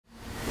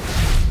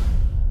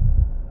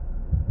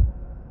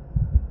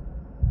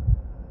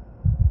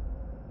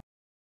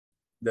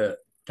The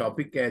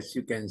topic, as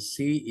you can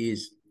see,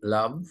 is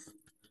love,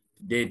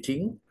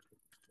 dating,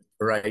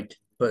 right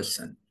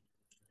person.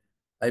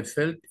 I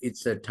felt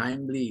it's a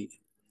timely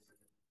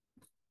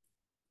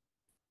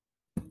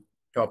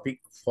topic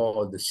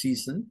for the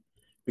season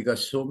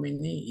because so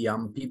many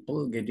young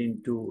people get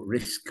into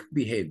risk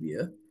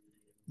behavior,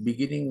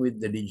 beginning with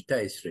the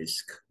digitized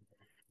risk,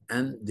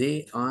 and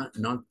they are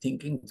not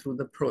thinking through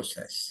the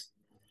process.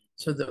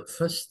 So the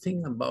first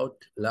thing about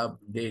love,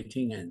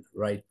 dating, and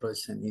right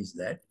person is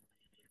that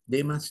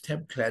they must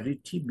have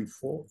clarity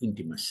before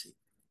intimacy.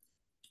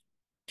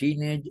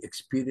 Teenage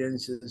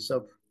experiences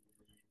of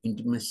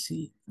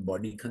intimacy,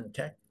 body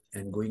contact,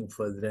 and going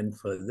further and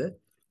further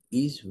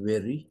is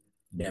very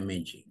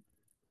damaging.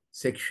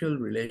 Sexual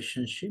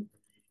relationship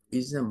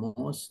is the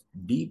most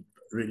deep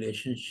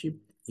relationship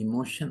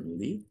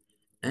emotionally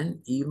and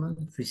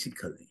even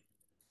physically.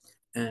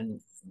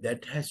 And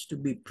that has to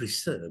be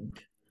preserved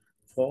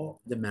for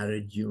the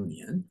marriage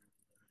union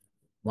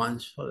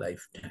once for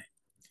lifetime.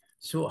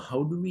 So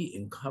how do we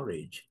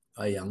encourage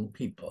our young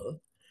people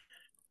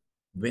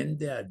when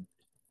they are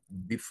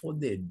before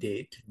they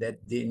date that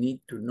they need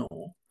to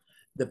know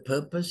the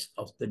purpose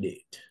of the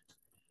date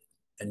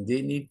and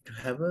they need to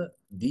have a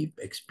deep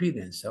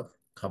experience of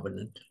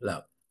covenant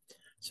love.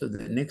 So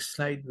the next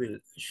slide will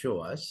show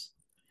us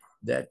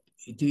that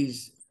it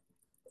is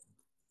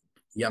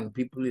young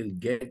people will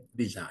get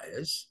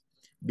desires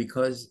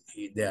because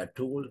we are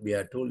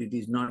told it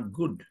is not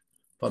good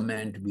for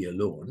man to be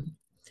alone,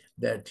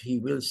 that he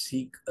will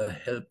seek a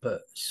helper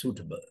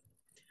suitable.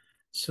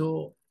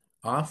 So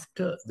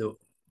after the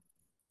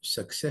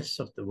success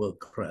of the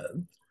work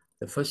realm,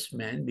 the first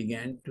man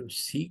began to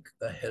seek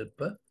a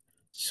helper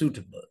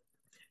suitable.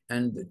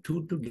 And the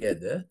two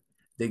together,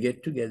 they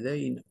get together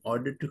in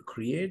order to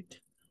create,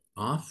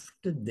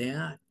 after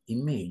their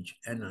image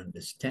and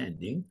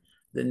understanding,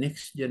 the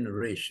next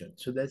generation.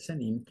 So that's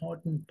an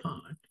important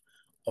part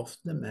of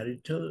the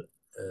marital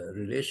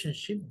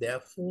relationship.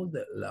 Therefore,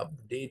 the love,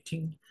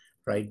 dating,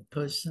 right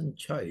person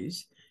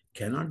choice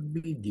cannot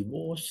be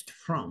divorced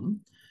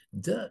from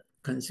the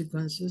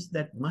consequences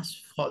that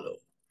must follow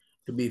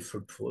to be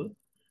fruitful,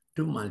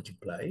 to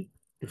multiply,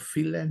 to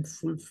fill and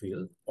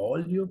fulfill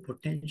all your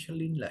potential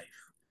in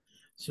life.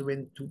 So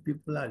when two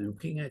people are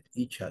looking at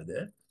each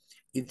other,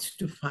 it's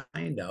to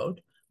find out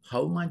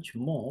how much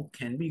more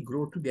can we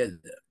grow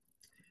together.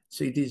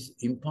 So it is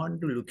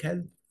important to look at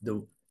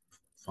the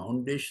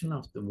foundation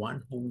of the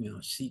one whom you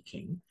are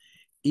seeking.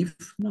 If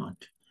not,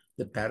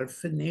 the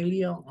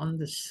paraphernalia on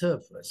the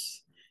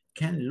surface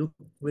can look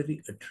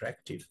very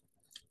attractive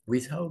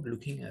without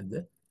looking at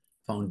the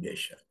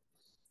foundation.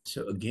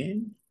 So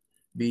again,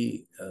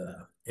 we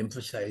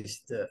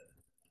emphasize the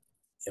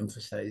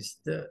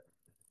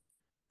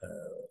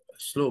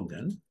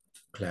slogan: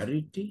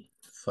 clarity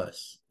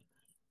first,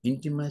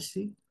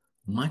 intimacy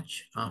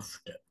much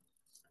after.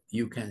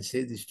 You can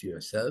say this to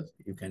yourself.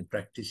 You can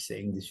practice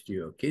saying this to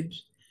your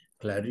kids.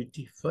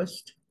 Clarity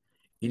first,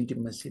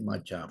 intimacy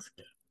much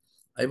after.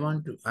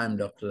 I'm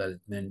Dr.Laith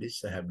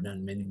Mendis. I have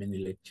done many, many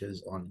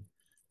lectures on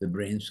the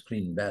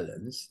brain-screen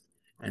balance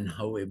and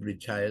how every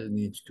child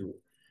needs to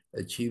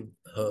achieve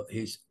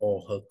his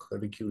or her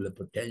curricular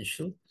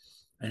potential.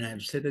 And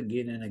I've said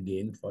again and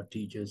again for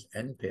teachers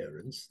and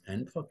parents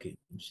and for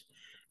kids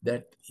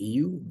that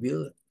you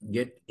will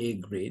get a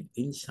grade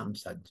in some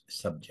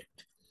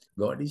subject.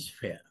 God is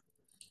fair.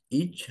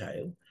 Each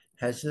child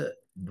has a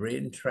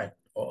brain tract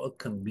or a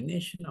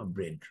combination of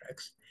brain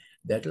tracts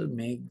that will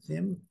make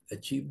them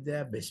achieve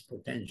their best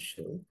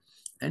potential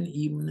and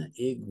even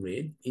a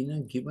grade in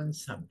a given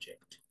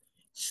subject.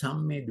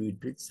 Some may do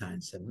it with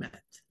science and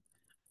math.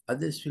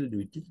 Others will do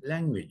it with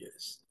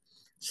languages.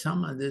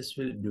 Some others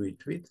will do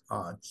it with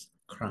arts,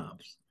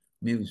 crafts,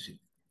 music,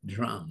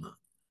 drama,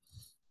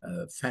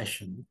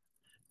 fashion,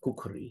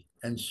 cookery,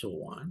 and so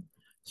on.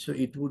 So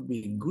it would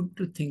be good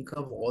to think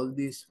of all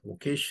these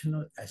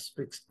vocational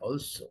aspects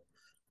also.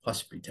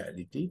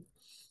 Hospitality,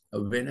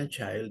 when a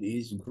child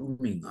is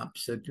grooming up,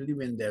 certainly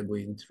when they're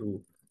going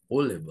through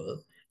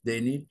O-level,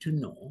 they need to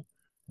know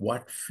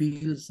what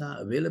fields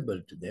are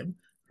available to them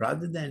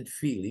rather than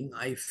feeling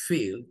I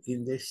failed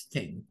in this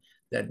thing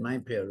that my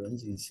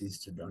parents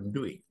insisted on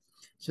doing.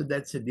 So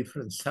that's a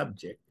different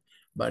subject.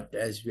 But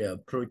as we are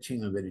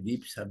approaching a very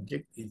deep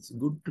subject, it's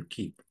good to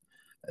keep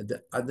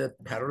the other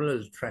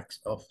parallel tracks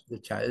of the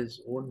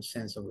child's own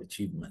sense of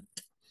achievement.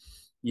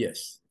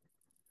 Yes.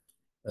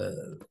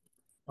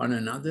 On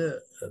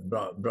another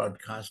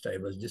broadcast, I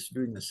was just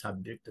doing a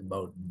subject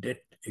about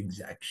debt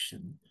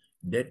exaction,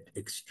 debt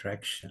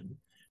extraction.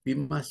 We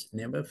must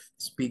never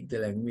speak the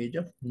language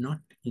of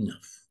not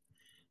enough.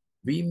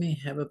 We may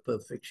have a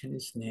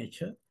perfectionist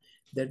nature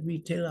that we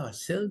tell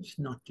ourselves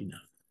not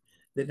enough,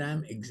 that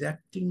I'm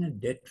exacting a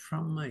debt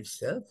from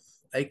myself.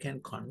 I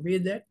can convey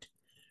that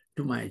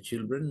to my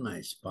children,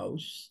 my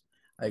spouse.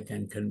 I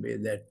can convey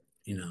that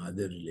in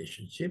other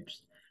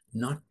relationships.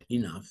 Not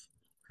enough,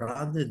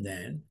 rather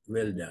than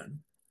well done,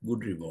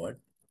 good reward,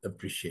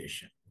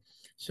 appreciation.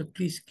 So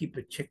please keep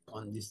a check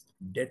on this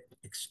debt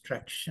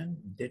extraction,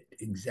 debt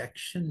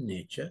exaction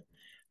nature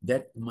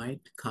that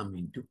might come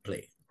into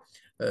play.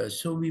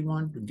 So we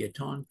want to get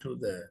on to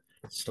the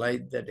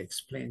slide that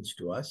explains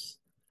to us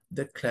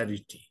the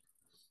clarity,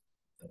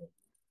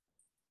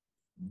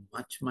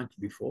 much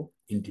before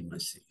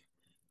intimacy.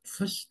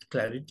 First,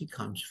 clarity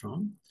comes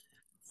from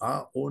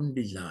our own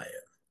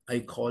desire. I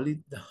call it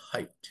the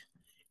height.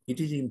 It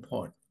is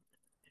important.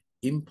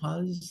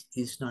 Impulse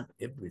is not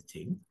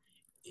everything.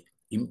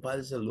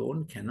 Impulse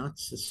alone cannot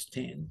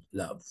sustain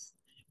love.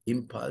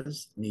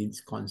 Impulse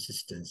needs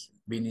consistency.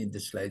 We need the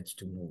slides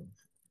to move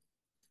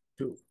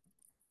to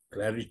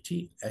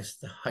clarity as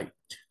the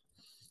height.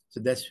 So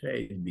that's where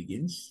it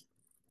begins.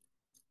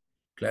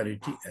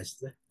 Clarity as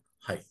the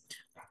height.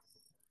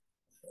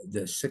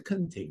 The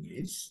second thing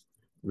is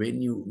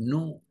when you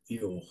know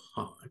your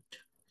heart,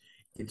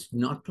 it's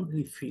not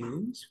only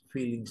feelings,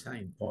 feelings are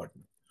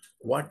important.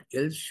 What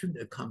else should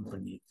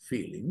accompany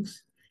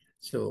feelings?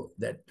 So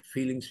that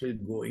feelings will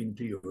go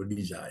into your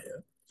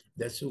desire.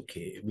 That's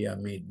okay. We are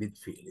made with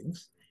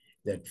feelings.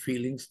 That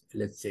feelings,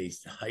 let's say,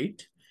 is the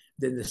height.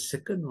 Then the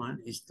second one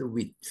is the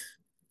width.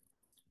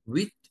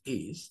 Width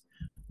is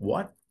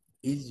what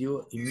is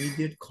your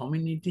immediate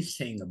community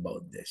saying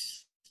about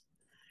this?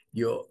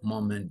 Your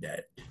mom and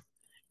dad,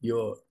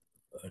 your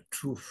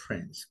true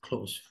friends,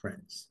 close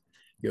friends,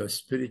 your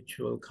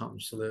spiritual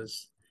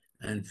counselors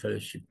and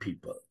fellowship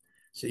people.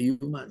 So you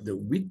must, the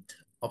width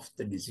of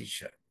the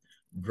decision,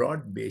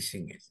 broad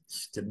basing it,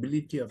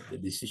 stability of the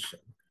decision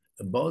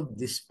about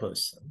this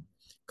person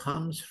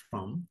comes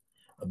from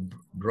a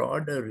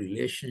broader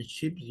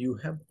relationship you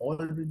have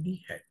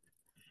already had.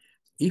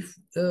 If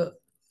the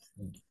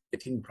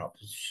dating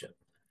proposition,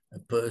 a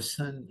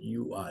person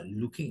you are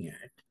looking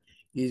at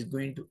is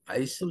going to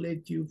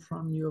isolate you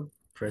from your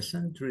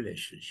present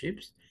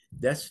relationships,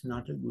 that's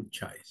not a good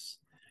choice.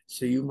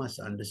 So you must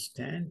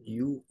understand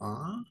you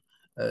are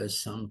a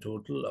sum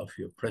total of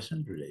your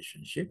present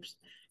relationships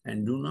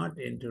and do not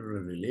enter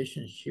a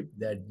relationship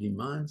that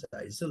demands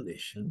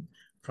isolation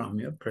from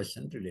your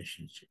present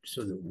relationship.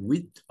 So the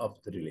width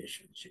of the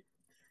relationship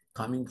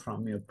coming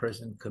from your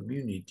present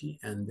community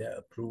and their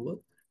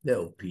approval, their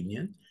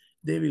opinion,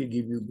 they will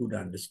give you good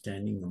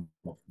understanding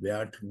of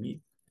where to meet,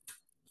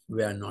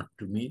 where not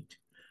to meet.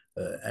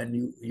 And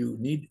you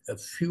need a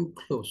few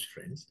close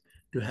friends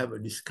to have a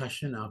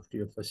discussion after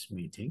your first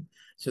meeting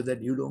so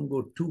that you don't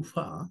go too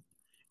far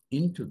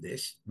into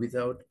this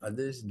without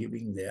others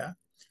giving their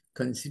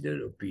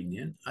considered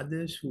opinion,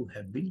 others who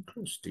have been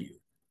close to you.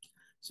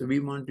 So we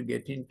want to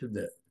get into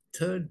the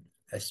third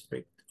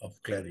aspect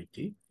of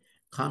clarity,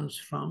 comes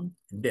from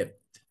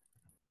depth.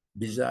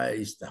 Desire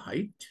is the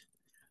height,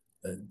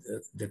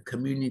 the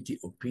community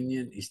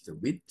opinion is the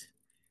width.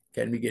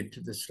 Can we get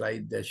to the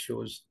slide that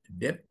shows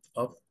depth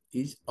of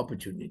is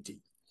opportunity?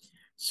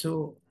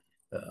 So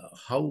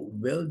how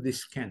well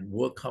this can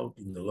work out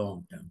in the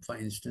long term. For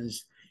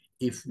instance,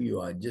 if you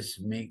are just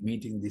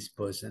meeting this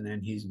person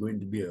and he's going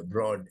to be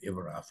abroad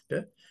ever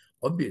after,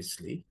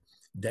 obviously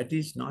that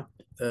is not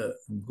a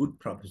good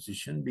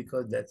proposition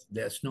because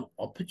there's no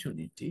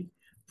opportunity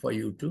for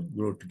you to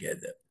grow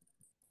together.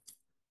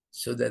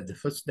 So that the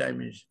first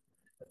dimension,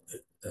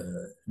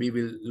 we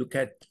will look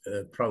at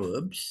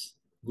Proverbs,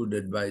 good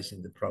advice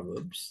in the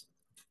Proverbs.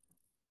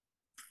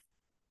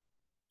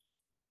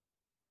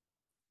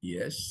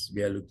 Yes,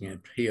 we are looking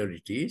at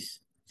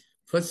priorities.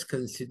 First,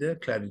 consider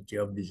clarity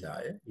of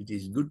desire. It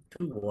is good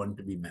to want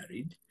to be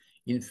married.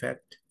 In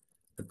fact,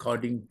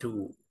 according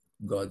to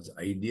God's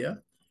idea,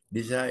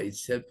 desire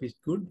itself is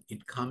good.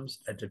 It comes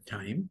at a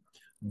time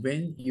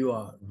when you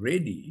are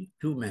ready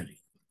to marry.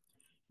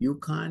 You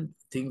can't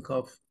think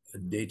of a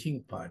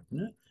dating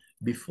partner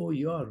before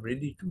you are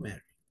ready to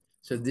marry.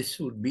 So this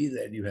would be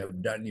that you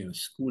have done your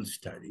school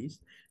studies,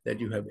 that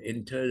you have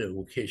entered a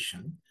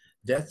vocation.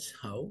 That's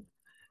how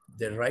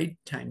the right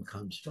time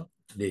comes for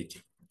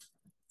dating.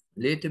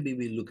 Later, we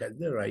will look at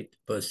the right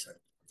person.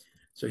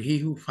 So he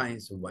who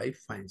finds a wife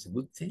finds a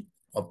good thing,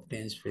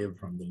 obtains favor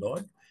from the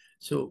Lord.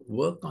 So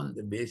work on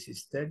the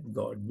basis that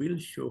God will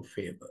show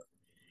favor.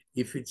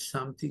 If it's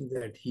something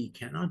that he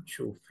cannot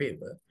show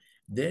favor,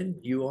 then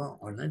you are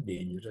on a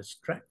dangerous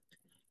track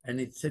and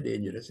it's a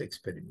dangerous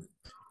experiment.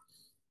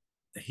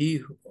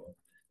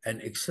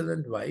 An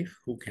excellent wife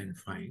who can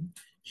find,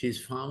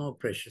 she's far more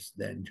precious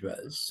than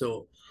jewels.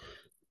 So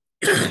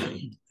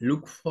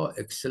look for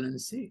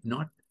excellency,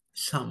 not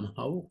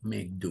somehow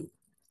make do.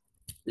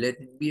 Let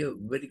it be a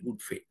very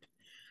good fit.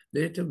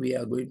 Later, we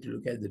are going to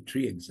look at the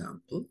tree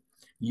example.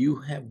 You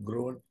have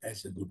grown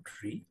as a good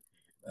tree.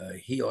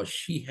 He or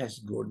she has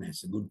grown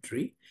as a good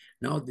tree.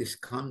 Now this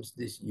comes,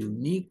 this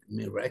unique,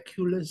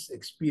 miraculous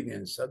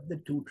experience of the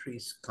two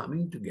trees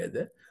coming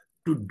together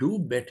to do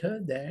better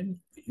than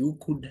you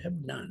could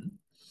have done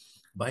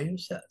by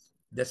yourself.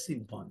 That's the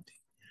important thing.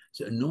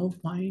 So no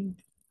point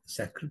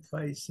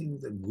sacrificing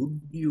the good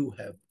you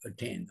have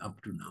attained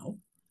up to now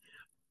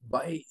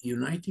by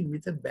uniting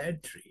with a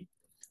bad tree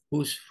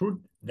whose fruit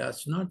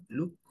does not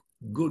look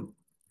good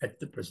at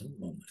the present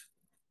moment.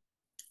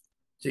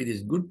 So it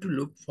is good to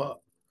look for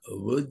a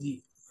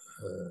worthy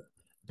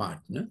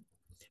partner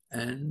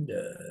and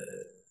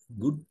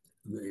good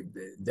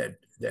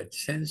that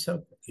sense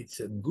of it's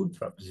a good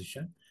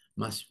proposition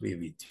must be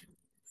with you.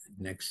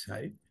 Next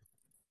slide.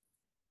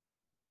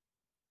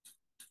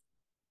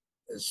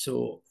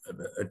 So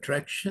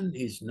attraction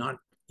is not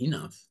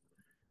enough.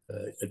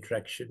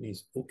 Attraction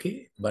is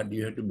okay, but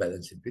you have to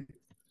balance it with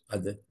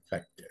other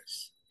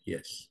factors.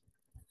 Yes,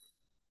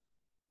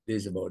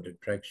 this is about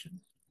attraction.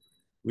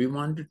 We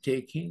want to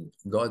take in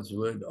God's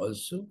word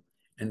also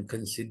and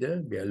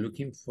consider we are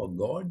looking for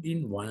God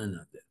in one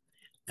another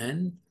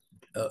and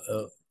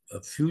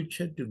a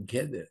future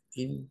together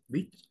in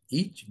which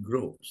each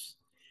grows.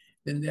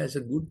 Then there's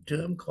a good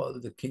term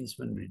called the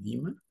kinsman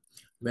redeemer,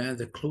 where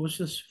the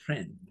closest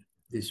friend,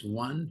 this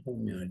one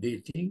whom you're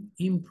dating,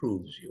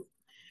 improves you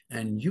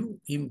and you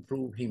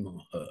improve him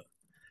or her.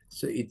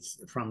 So it's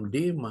from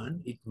day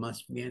one, it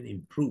must be an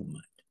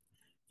improvement.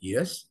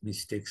 Yes,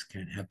 mistakes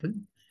can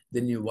happen.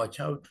 Then you watch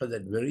out for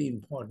that very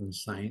important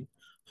sign,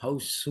 how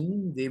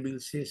soon they will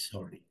say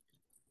sorry.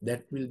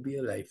 That will be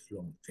a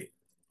lifelong thing.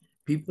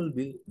 People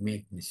will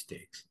make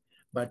mistakes,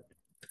 but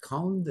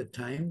count the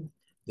time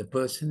the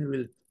person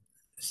will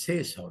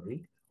say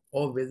sorry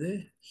or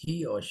whether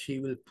he or she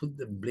will put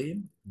the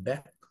blame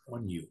back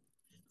on you.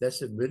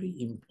 That's a very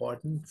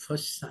important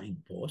first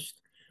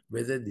signpost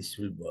whether this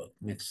will work.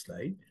 Next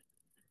slide.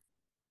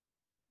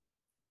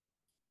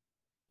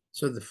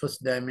 So the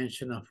first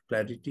dimension of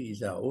clarity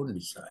is our own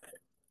desire.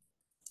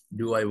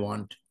 Do I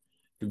want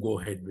to go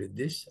ahead with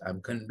this?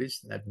 I'm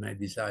convinced that my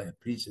desire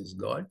pleases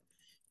God.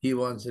 He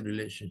wants a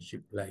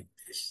relationship like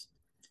this.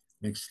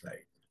 Next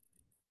slide.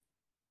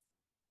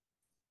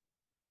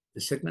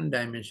 The second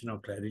dimension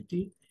of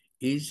clarity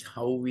is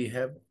how we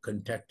have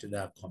contacted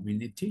our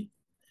community,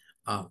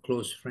 our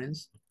close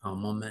friends, our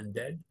mom and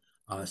dad,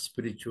 our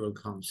spiritual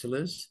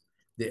counselors.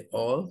 They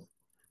all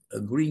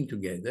agreeing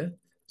together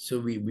so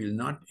we will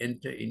not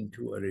enter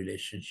into a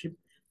relationship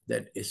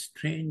that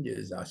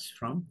estranges us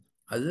from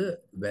other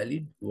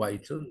valid,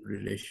 vital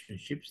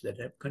relationships that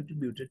have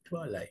contributed to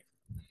our life.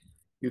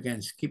 You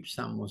can skip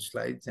some more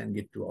slides and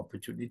get to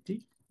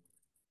opportunity.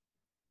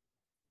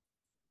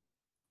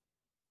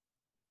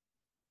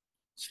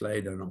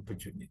 Slide on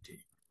opportunity.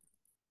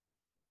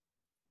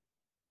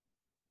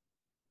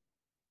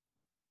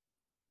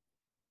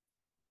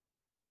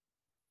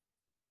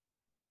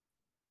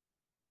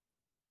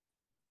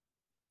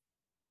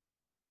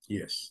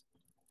 Yes,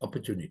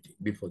 opportunity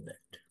before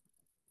that.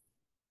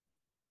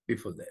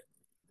 Before that.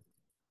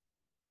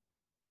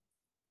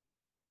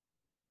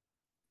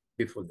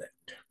 Before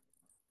that.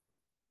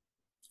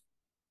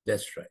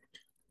 That's right.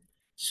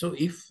 So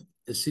if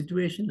a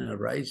situation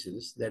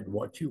arises that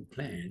what you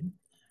planned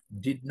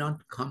did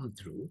not come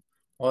through,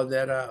 or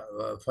there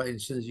are, for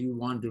instance, you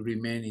want to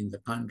remain in the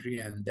country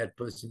and that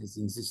person is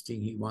insisting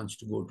he wants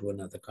to go to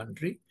another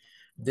country,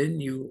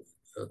 then you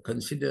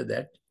consider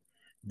that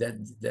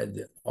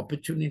the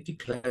opportunity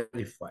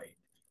clarified,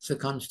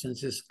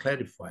 circumstances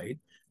clarified,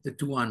 the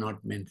two are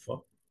not meant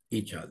for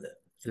each other.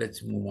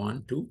 Let's move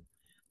on to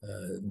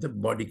the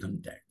body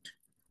contact.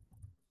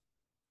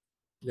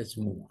 Let's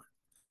move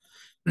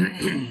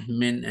on.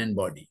 Men and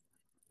body.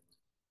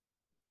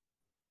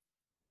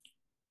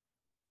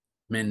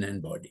 Men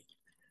and body.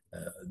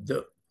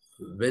 The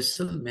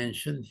vessel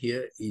mentioned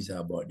here is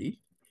our body.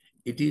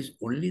 It is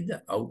only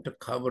the outer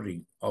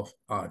covering of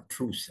our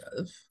true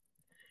self.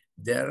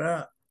 There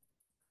are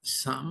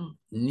some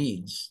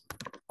needs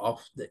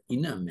of the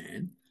inner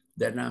man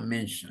that are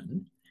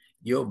mentioned.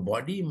 Your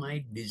body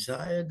might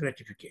desire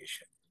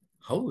gratification.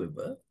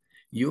 However,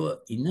 your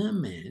inner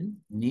man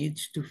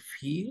needs to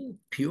feel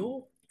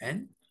pure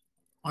and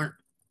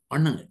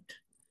honored.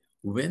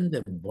 When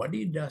the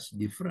body does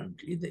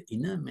differently, the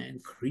inner man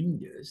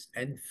cringes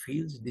and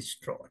feels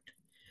distraught.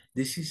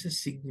 This is a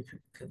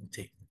significant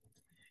thing.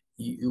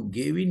 You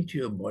gave into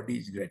your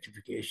body's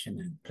gratification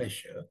and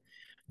pleasure,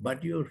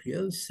 but your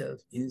real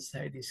self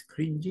inside is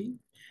cringing.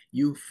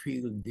 You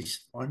feel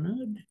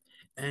dishonored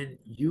and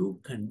you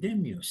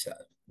condemn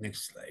yourself.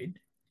 Next slide.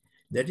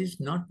 That is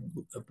not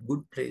a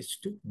good place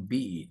to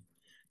be in.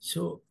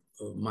 So,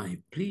 my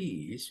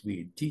plea is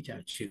we teach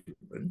our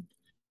children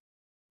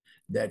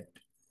that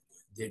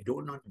they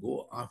do not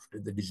go after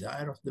the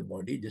desire of the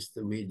body just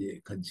the way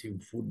they consume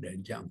food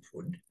and junk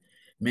food.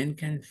 Men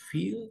can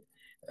feel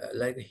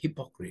like a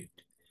hypocrite,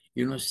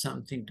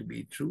 something to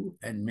be true,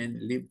 and men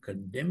live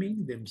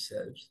condemning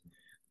themselves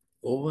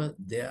over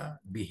their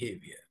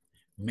behavior.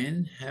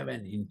 Men have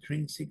an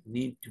intrinsic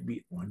need to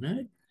be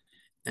honored,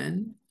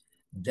 and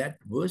that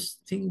worst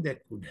thing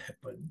that could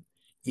happen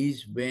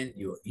is when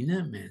your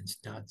inner man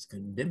starts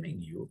condemning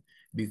you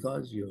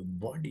because your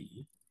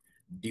body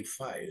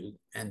defiled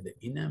and the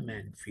inner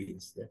man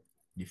feels the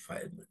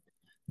defilement.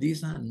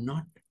 These are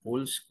not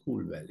old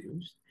school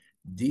values.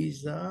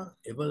 These are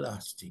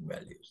everlasting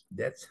values.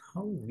 That's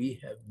how we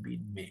have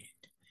been made.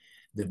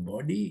 The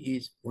body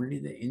is only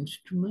the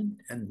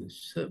instrument and the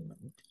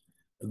servant,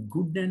 a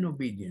good and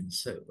obedient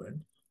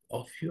servant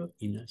of your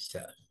inner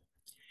self.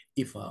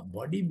 If our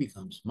body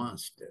becomes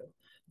master,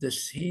 the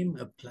same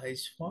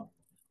applies for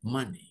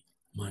money.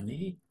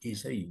 Money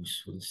is a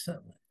useful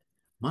servant.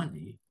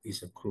 Money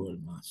is a cruel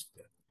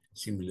master.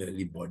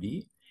 Similarly,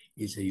 body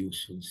is a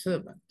useful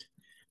servant,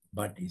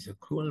 but is a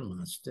cruel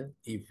master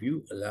if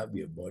you allow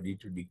your body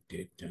to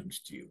dictate terms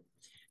to you.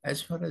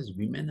 As far as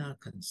women are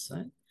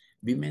concerned,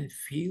 women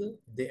feel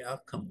they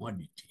are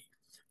commodity.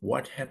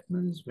 What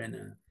happens when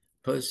a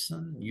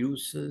person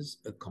uses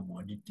a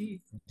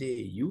commodity, they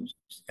use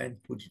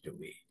and put it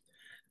away.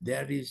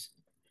 There is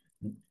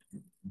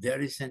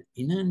there is an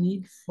inner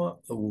need for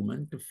a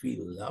woman to feel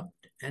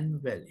loved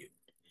and valued.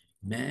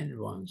 Man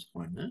wants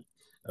honor,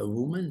 a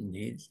woman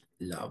needs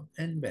love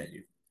and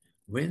value.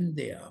 When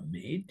they are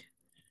made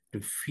to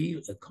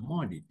feel a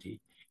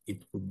commodity,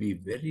 it would be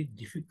very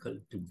difficult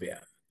to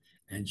bear,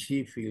 and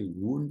she feels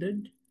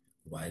wounded,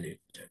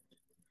 violated,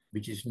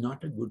 which is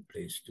not a good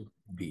place to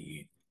be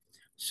in.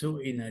 So,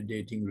 in a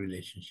dating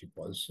relationship,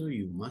 also,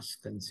 you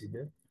must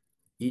consider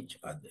each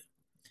other.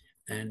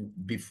 And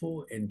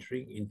before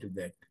entering into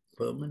that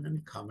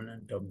permanent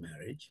covenant of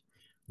marriage,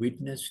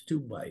 witnessed to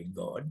by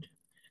God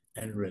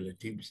and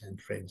relatives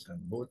and friends on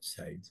both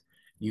sides,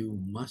 you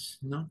must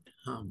not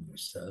harm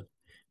yourself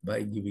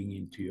by giving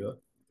into your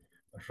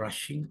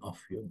rushing of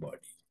your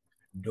body.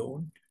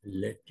 Don't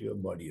let your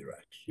body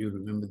rush. You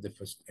remember the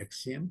first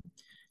axiom?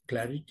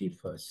 Clarity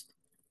first,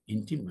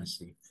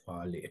 intimacy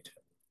far later.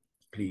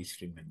 Please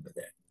remember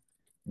that.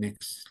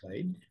 Next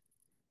slide.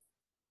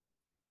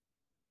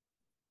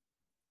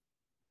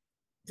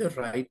 The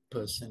right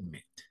person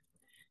myth.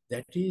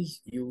 That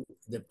is,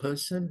 the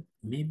person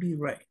may be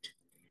right,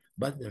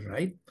 but the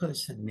right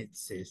person myth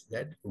says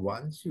that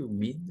once you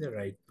meet the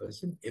right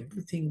person,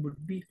 everything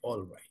would be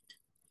all right.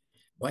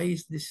 Why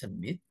is this a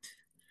myth?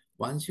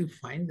 Once you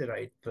find the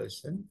right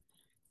person,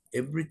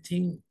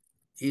 everything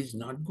is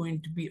not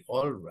going to be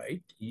all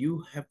right.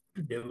 You have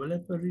to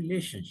develop a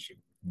relationship.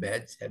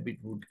 Bad habit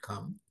would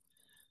come,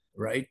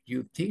 right?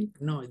 You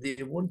think, no,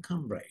 they won't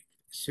come right.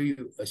 So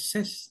you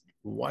assess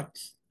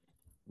what's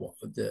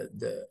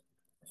the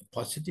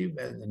positive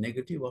and the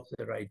negative of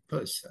the right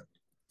person.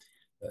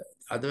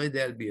 Otherwise,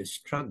 there'll be a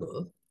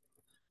struggle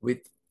with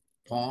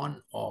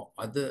porn or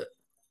other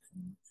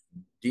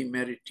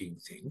demeritating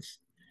things.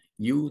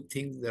 You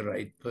think the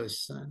right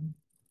person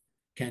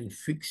can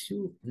fix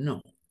you?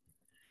 No.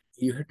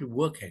 You have to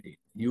work at it.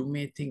 You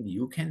may think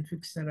you can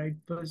fix the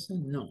right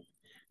person. No.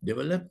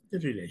 Develop the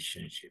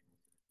relationship.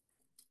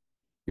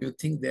 You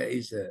think there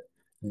is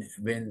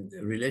when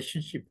the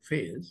relationship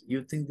fails,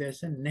 you think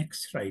there's a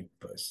next right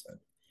person,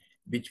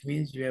 which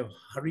means you have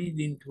hurried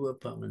into a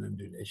permanent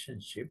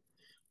relationship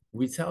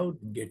without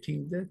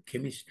getting the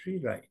chemistry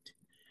right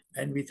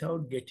and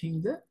without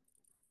getting the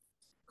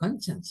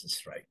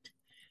consensus right.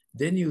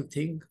 Then you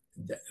think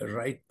the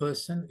right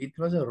person, it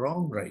was a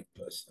wrong right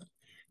person.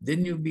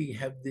 Then you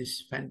have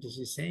this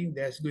fantasy saying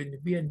there's going to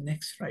be a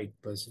next right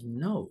person.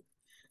 No,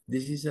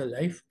 this is a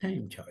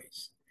lifetime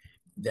choice.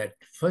 That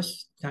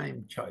first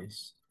time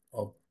choice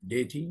of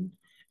dating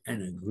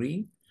and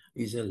agreeing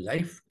is a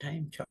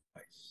lifetime choice.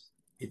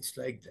 It's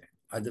like that.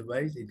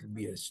 Otherwise, it will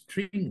be a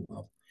string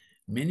of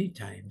many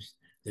times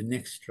the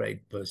next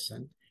right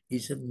person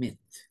is a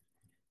myth.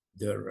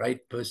 The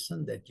right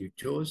person that you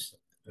chose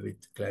with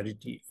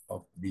clarity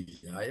of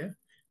desire,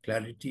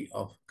 clarity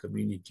of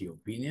community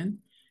opinion,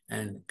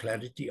 and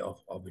clarity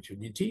of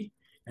opportunity,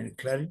 and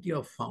clarity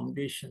of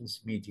foundations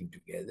meeting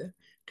together,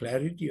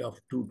 clarity of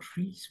two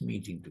trees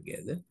meeting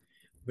together.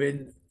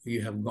 When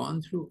you have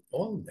gone through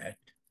all that,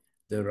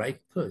 the right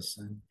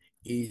person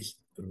is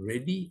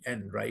ready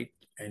and right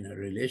in a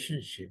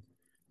relationship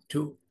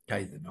to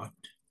tie the knot,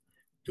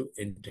 to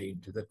enter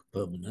into the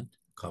permanent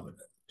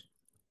covenant.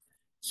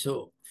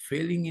 So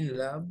failing in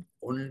love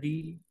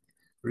only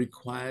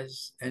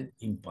requires an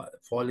impulse.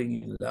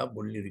 Falling in love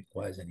only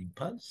requires an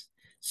impulse.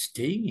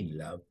 Staying in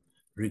love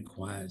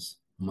requires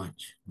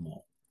much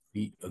more.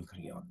 We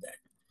agree on that.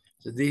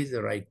 So this is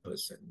the right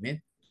person.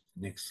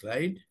 Next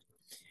slide.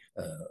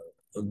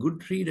 A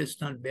good tree does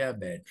not bear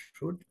bad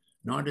fruit,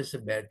 nor does a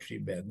bad tree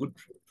bear good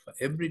fruit. For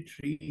every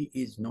tree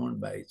is known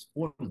by its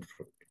own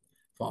fruit.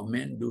 For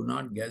men do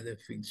not gather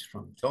figs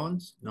from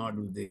thorns, nor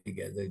do they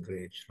gather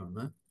grapes from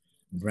a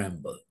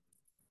bramble.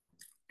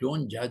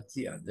 Don't judge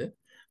the other,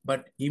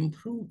 but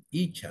improve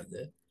each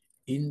other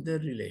in the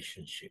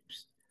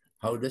relationships.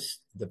 How does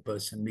the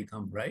person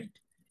become right?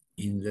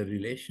 In the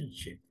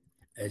relationship,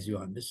 as you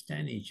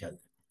understand each other,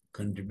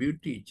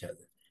 contribute to each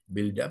other,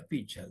 build up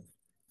each other,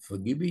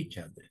 forgive each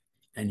other,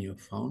 and your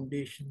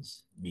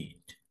foundations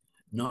meet.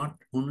 Not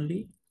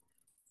only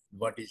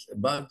what is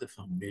above the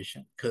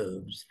foundation,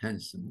 curves,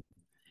 handsome,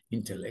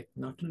 intellect,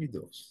 not only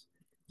those.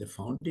 The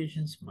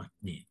foundations must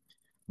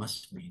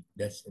meet.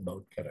 That's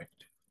about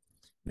character.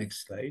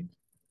 Next slide.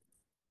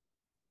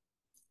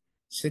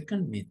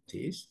 Second myth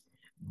is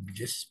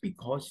just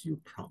because you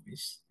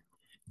promise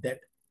that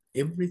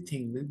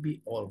everything will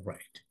be all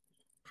right,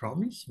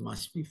 promise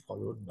must be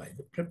followed by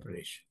the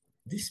preparation.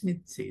 This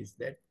myth says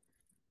that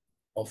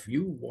if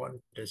you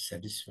want a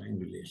satisfying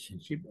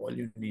relationship, all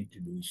you need to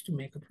do is to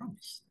make a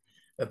promise.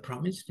 A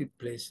promise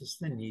replaces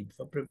the need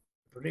for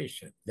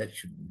preparation. That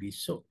shouldn't be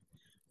so.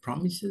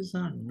 Promises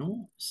are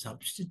no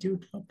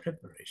substitute for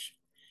preparation.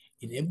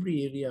 In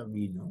every area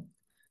we know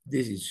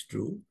this is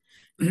true.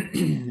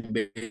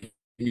 When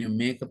you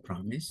make a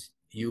promise,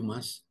 you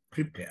must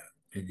prepare.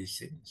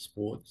 Medicine,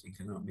 sports,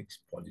 economics,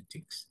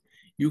 politics.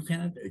 You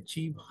cannot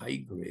achieve high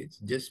grades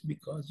just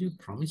because you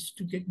promise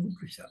to get good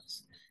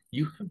results.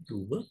 You have to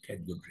work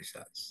at good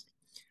results.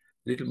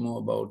 Little more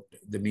about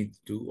the myth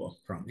too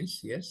of promise.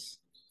 Yes,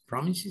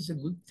 promise is a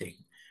good thing,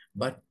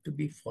 but to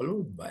be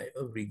followed by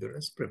a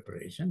rigorous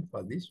preparation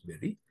for this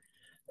very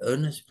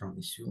earnest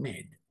promise you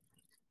made.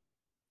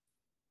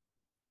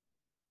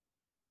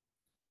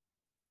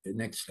 The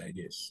next slide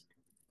is,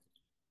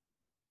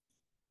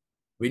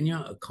 when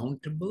you're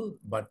accountable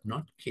but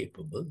not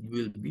capable, you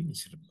will be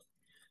miserable.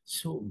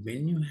 So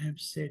when you have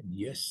said,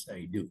 yes,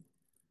 I do,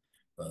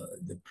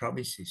 the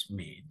promise is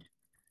made,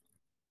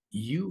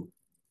 you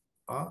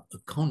are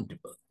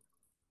accountable.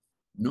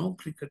 No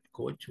cricket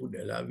coach would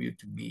allow you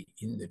to be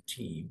in the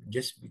team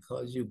just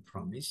because you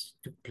promise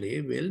to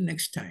play well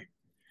next time.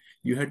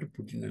 You have to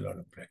put in a lot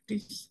of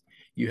practice.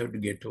 You have to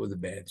get over the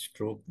bad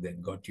stroke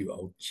that got you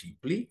out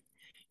cheaply.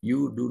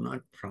 You do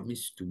not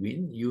promise to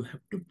win. You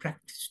have to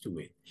practice to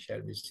win.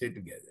 Shall we say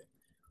together?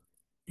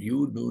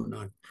 You do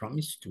not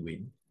promise to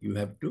win. You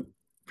have to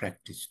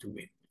practice to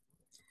win.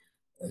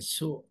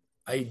 So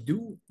I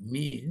do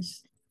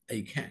means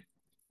I can.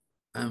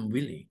 I'm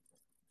willing.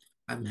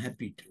 I'm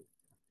happy to.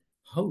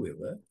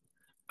 However,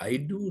 I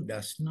do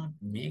does not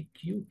make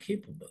you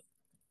capable.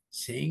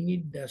 Saying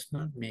it does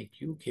not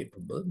make you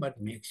capable, but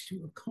makes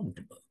you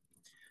accountable.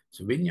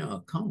 So when you're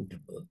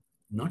accountable,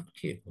 not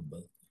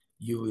capable,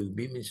 you will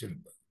be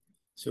miserable.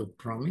 So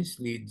promise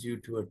leads you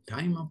to a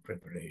time of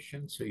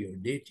preparation. So your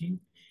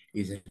dating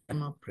is a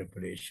time of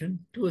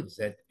preparation towards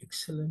that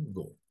excellent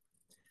goal.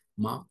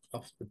 Mark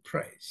of the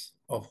price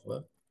of a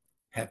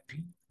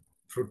happy,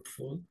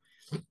 fruitful,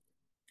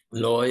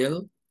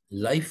 loyal,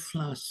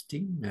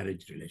 life-lasting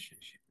marriage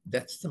relationship.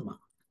 That's the mark.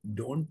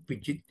 Don't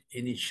pitch it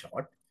any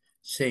short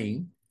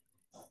saying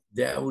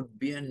there would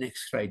be a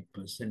next right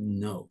person.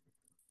 No,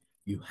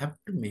 you have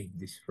to make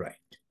this right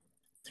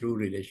through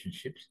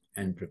relationships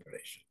and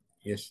preparation.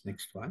 Yes,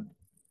 next one.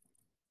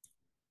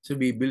 So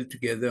we build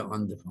together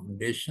on the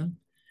foundation.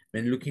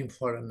 When looking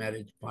for a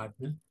marriage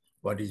partner,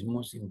 what is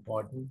most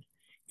important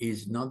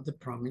is not the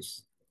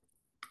promise,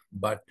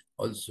 but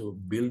also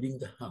building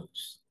the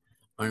house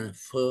on a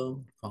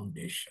firm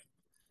foundation.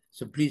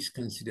 So please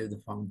consider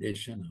the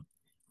foundation of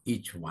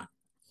each one.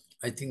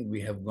 I think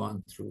we have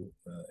gone through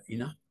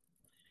enough.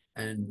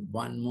 And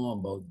one more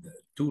about the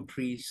two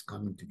trees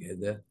coming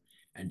together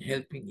and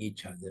helping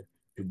each other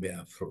to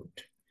bear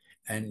fruit.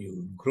 And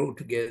you grow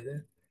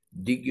together,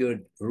 dig your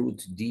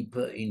roots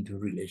deeper into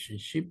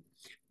relationship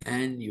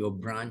and your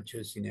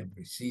branches in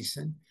every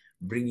season,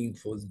 bringing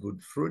forth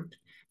good fruit.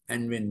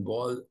 And when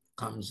wall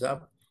comes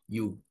up,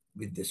 you,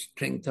 with the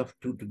strength of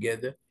two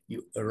together,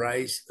 you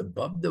arise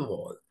above the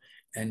wall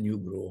and you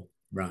grow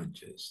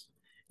branches.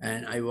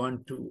 And I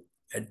want to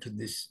add to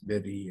this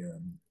very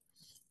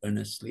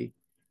earnestly.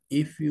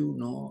 If you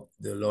know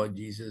the Lord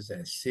Jesus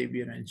as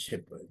Savior and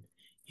Shepherd,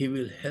 He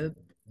will help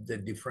the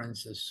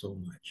differences so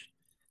much.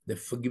 The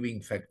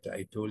forgiving factor,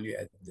 I told you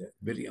at the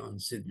very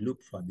onset,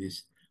 look for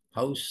this.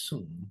 How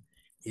soon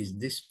is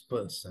this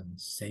person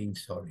saying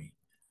sorry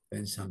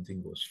when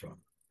something goes wrong?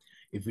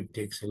 If it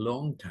takes a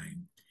long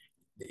time,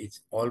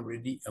 it's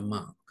already a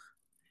mark.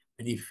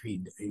 And if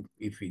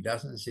he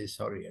doesn't say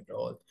sorry at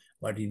all,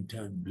 but in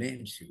turn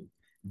blames you,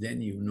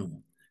 then you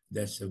know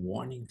that's a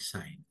warning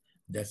sign.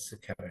 That's a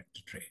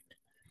character trait.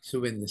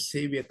 So when the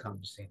Savior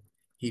comes in,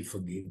 He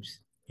forgives.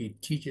 He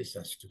teaches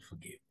us to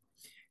forgive.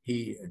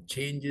 He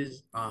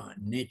changes our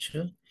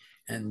nature,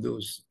 and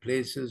those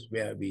places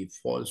where we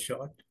fall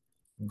short,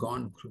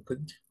 gone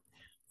crooked,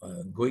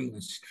 going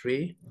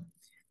astray,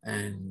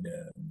 and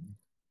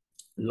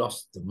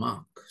lost the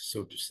mark,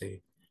 so to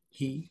say,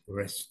 He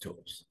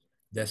restores.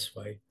 That's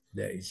why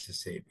there is a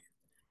Savior.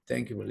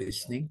 Thank you for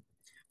listening.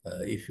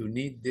 If you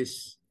need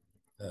this,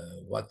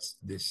 what's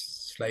this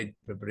slide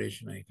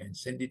preparation, I can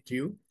send it to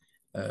you.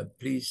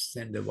 Please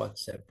send a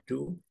WhatsApp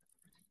to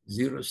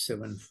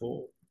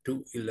 074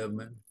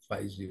 211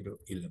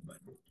 5011.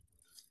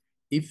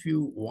 If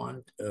you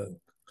want a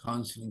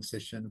counseling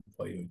session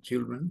for your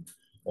children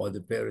or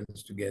the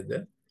parents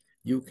together,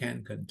 you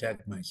can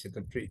contact my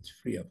secretary. It's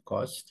free of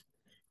cost.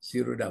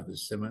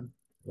 077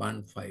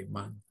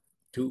 151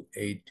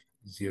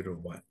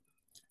 2801.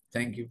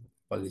 Thank you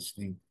for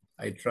listening.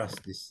 I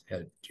trust this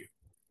helped you.